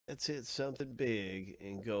Let's hit something big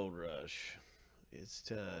in Gold Rush. It's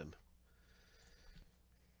time.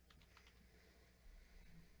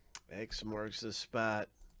 X marks the spot.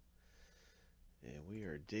 And we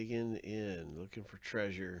are digging in, looking for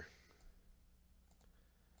treasure.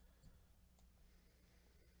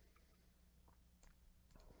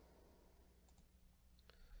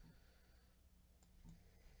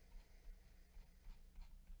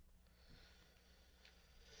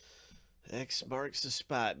 X marks the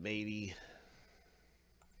spot, matey.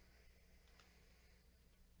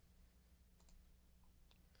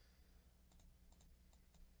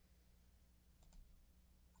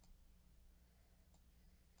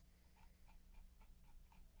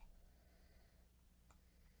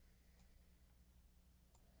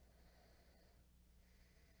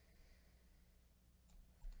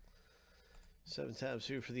 Seven times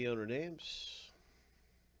through for the owner names.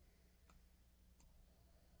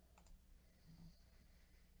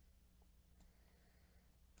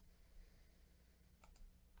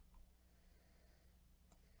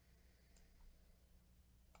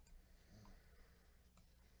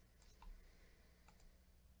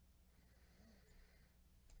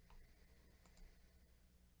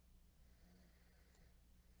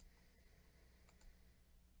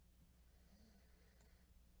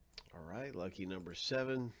 All right, lucky number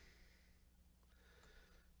 7.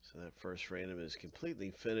 So that first random is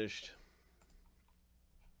completely finished.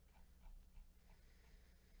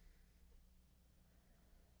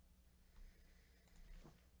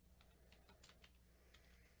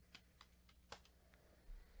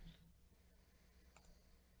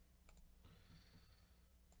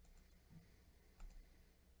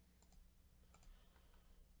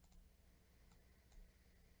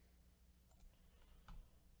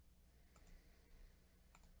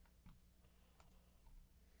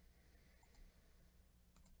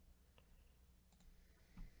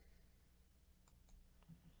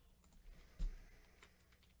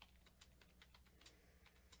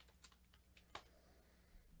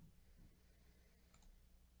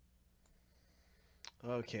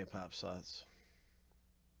 Okay, pop slots.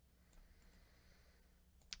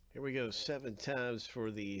 Here we go, 7 times for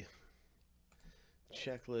the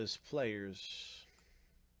checklist players.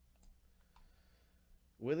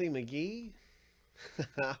 Willie McGee?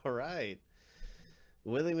 All right.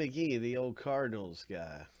 Willie McGee, the old Cardinals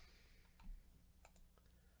guy.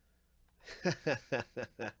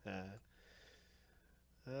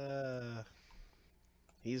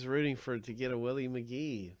 He's rooting for to get a Willie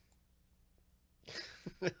McGee.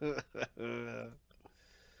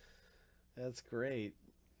 That's great.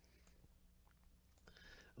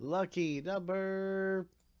 Lucky number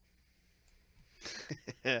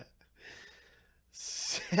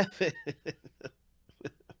 7.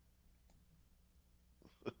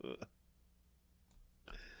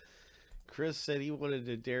 Chris said he wanted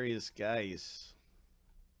a Darius Geis.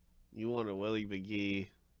 You want a Willie McGee.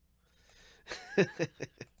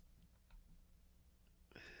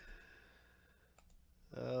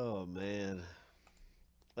 Oh, man.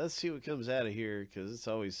 Let's see what comes out of here, because it's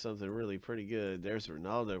always something really pretty good. There's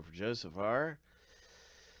Ronaldo for Joseph R.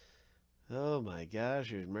 Oh, my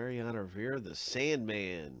gosh. There's Mariano Rivera, the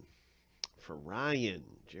Sandman for Ryan.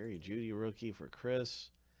 Jerry Judy rookie for Chris.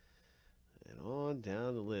 And on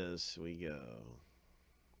down the list we go.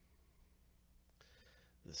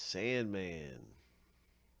 The Sandman.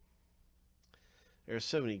 There's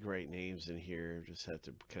so many great names in here. Just have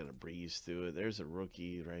to kind of breeze through it. There's a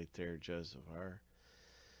rookie right there, Joseph R.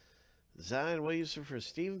 Zion Williamson for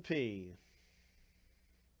Stephen P.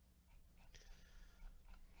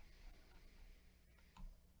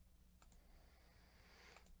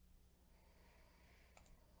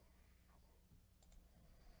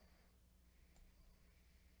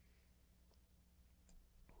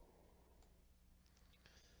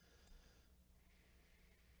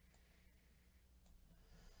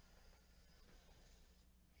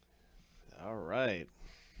 All right.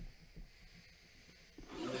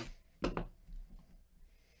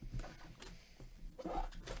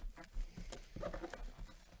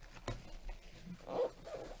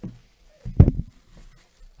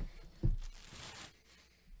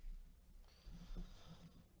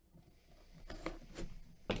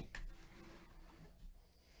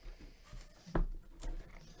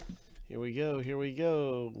 Here we go. Here we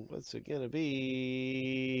go. What's it going to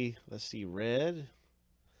be? Let's see. Red.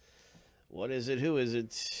 What is it? Who is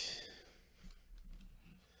it?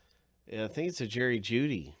 Yeah, I think it's a Jerry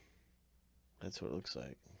Judy. That's what it looks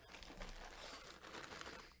like.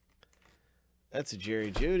 That's a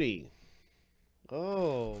Jerry Judy.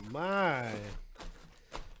 Oh, my.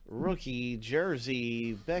 Rookie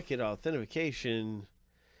jersey Beckett authentication.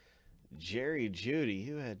 Jerry Judy.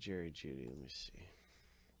 Who had Jerry Judy? Let me see.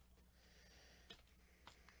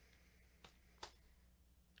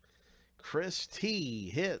 Chris T.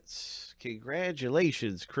 hits.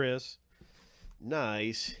 Congratulations, Chris.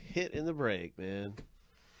 Nice hit in the break, man.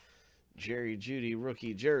 Jerry Judy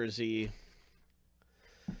rookie jersey.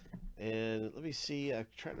 And let me see. I'm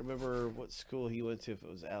trying to remember what school he went to. If it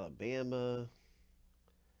was Alabama.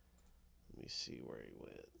 Let me see where he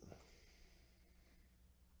went.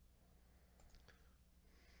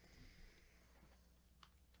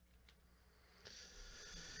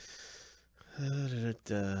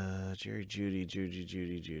 Jerry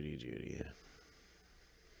Judy.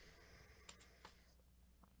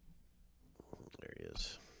 There he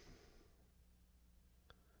is.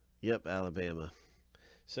 Yep, Alabama.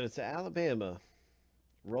 So it's Alabama.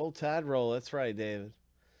 Roll Tide Roll. That's right, David.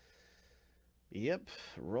 Yep,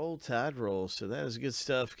 Roll Tide Roll. So that is good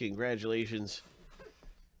stuff. Congratulations.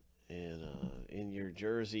 And in your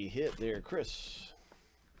jersey hit there, Chris.